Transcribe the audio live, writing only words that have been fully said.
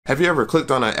Have you ever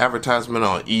clicked on an advertisement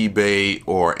on eBay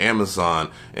or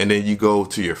Amazon and then you go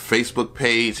to your Facebook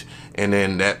page and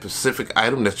then that specific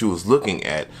item that you was looking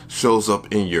at shows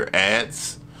up in your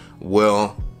ads?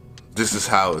 Well, this is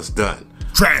how it's done.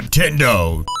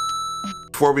 Traptendo.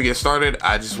 Before we get started,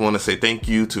 I just want to say thank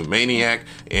you to Maniac,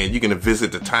 and you're going to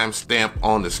visit the timestamp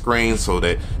on the screen so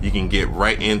that you can get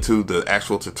right into the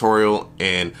actual tutorial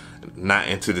and not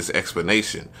into this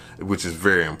explanation, which is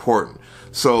very important.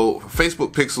 So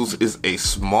Facebook Pixels is a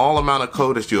small amount of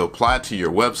code that you apply to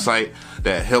your website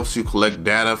that helps you collect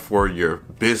data for your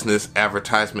business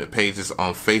advertisement pages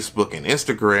on Facebook and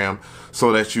Instagram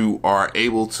so that you are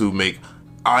able to make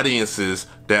audiences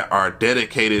that are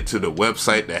dedicated to the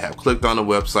website, that have clicked on the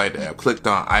website, that have clicked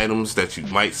on items that you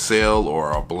might sell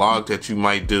or a blog that you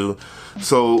might do,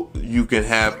 so you can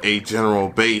have a general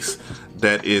base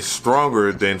that is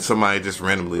stronger than somebody just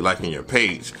randomly liking your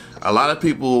page. A lot of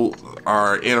people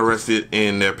are interested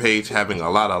in their page having a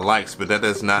lot of likes, but that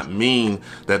does not mean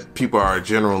that people are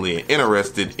generally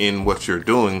interested in what you're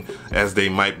doing, as they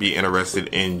might be interested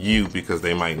in you because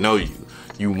they might know you.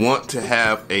 You want to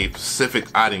have a specific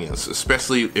audience,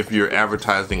 especially if you're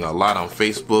advertising a lot on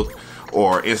Facebook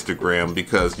or Instagram,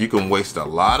 because you can waste a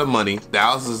lot of money,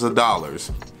 thousands of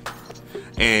dollars,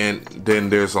 and then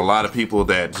there's a lot of people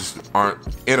that just aren't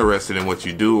interested in what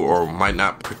you do or might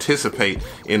not participate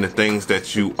in the things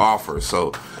that you offer.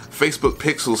 So Facebook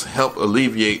Pixels help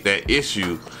alleviate that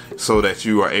issue so that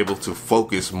you are able to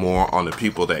focus more on the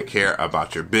people that care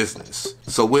about your business.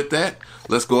 So with that,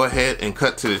 let's go ahead and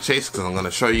cut to the chase, because I'm going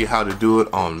to show you how to do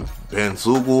it on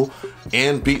Bandzoogle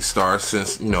and Beatstars,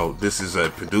 since this is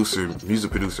a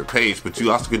music producer page, but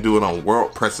you also can do it on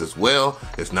WordPress as well.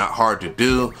 It's not hard to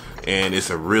do, and it's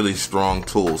a really strong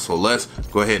tool. So let's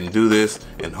go ahead and do this,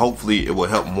 and hopefully it will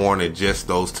help more than just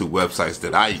those two websites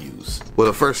that I use. Well,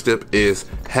 the first step is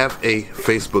have a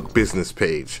Facebook business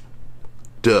page.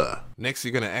 Duh. Next,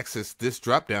 you're going to access this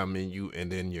drop down menu,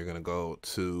 and then you're going to go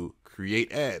to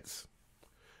create ads.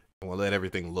 And we'll let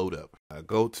everything load up.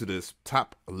 Go to this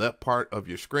top left part of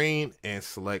your screen and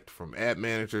select from ad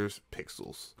managers,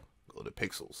 pixels. Go to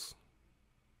pixels.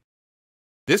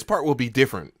 This part will be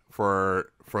different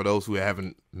for those who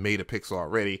haven't made a pixel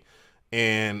already.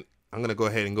 And I'm going to go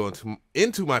ahead and go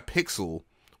into my pixel,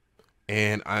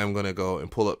 and I'm going to go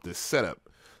and pull up this setup.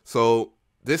 So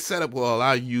this setup will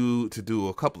allow you to do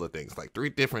a couple of things, like 3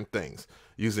 different things.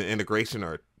 Use an integration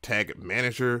or tag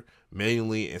manager,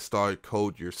 manually install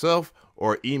code yourself,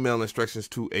 or email instructions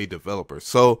to a developer.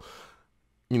 So,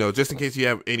 just in case you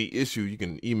have any issue, you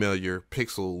can email your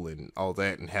pixel and all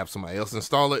that and have somebody else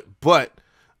install it,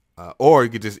 or you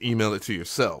could just email it to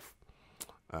yourself.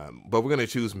 But we're going to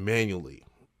choose manually.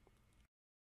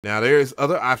 Now, there's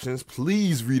other options.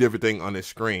 Please read everything on this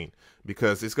screen,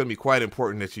 because it's going to be quite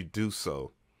important that you do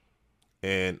so.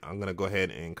 And I'm going to go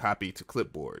ahead and copy to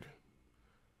clipboard.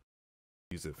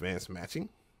 Use advanced matching.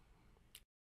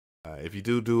 If you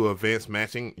do advanced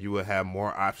matching, you will have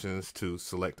more options to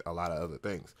select a lot of other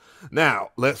things.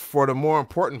 Now, for the more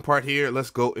important part here, let's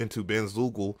go into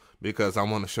Bandzoogle, because I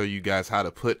want to show you guys how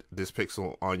to put this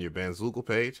pixel on your Bandzoogle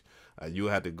page. You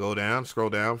have to scroll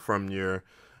down from your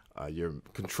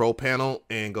control panel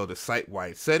and go to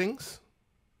site-wide settings.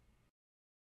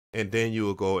 And then you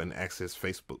will go and access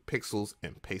Facebook Pixels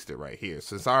and paste it right here.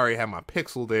 Since I already have my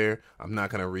pixel there, I'm not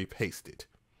going to repaste it.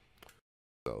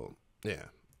 So, yeah.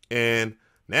 And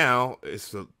now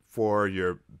it's for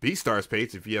your Beatstars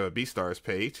page. If you have a Beatstars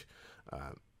page,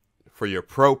 for your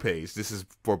pro page, this is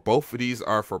for both of these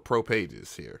are for pro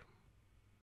pages here.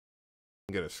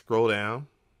 I'm going to scroll down,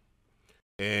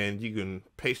 and you can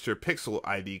paste your pixel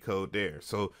ID code there.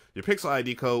 So your pixel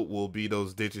ID code will be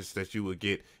those digits that you would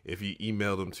get if you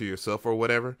email them to yourself or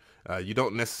whatever. You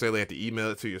don't necessarily have to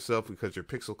email it to yourself, because your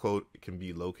pixel code can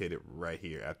be located right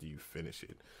here after you finish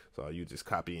it. So you just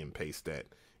copy and paste that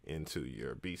into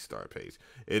your Beatstar page.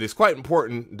 It is quite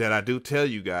important that I do tell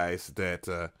you guys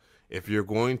that if you're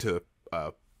going to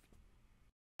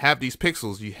have these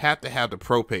pixels, you have to have the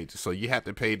pro pages. So you have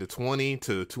to pay the $20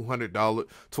 to $200,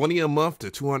 $20 a month to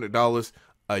 $200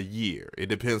 a year. It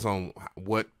depends on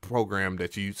what program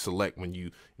that you select when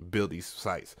you build these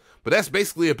sites. But that's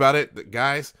basically about it,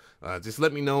 guys. Just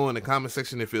let me know in the comment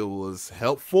section if it was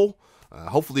helpful.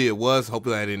 Hopefully it was.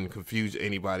 Hopefully I didn't confuse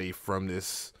anybody from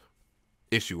this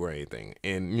issue or anything.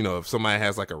 And if somebody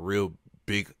has like a real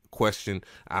big question,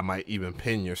 I might even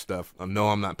pin your stuff. No,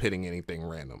 I'm not pinning anything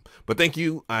random. But thank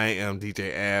you. I am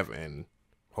DJ Av, and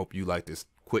hope you like this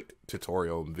quick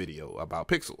tutorial video about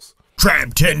pixels.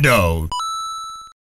 Traptendo.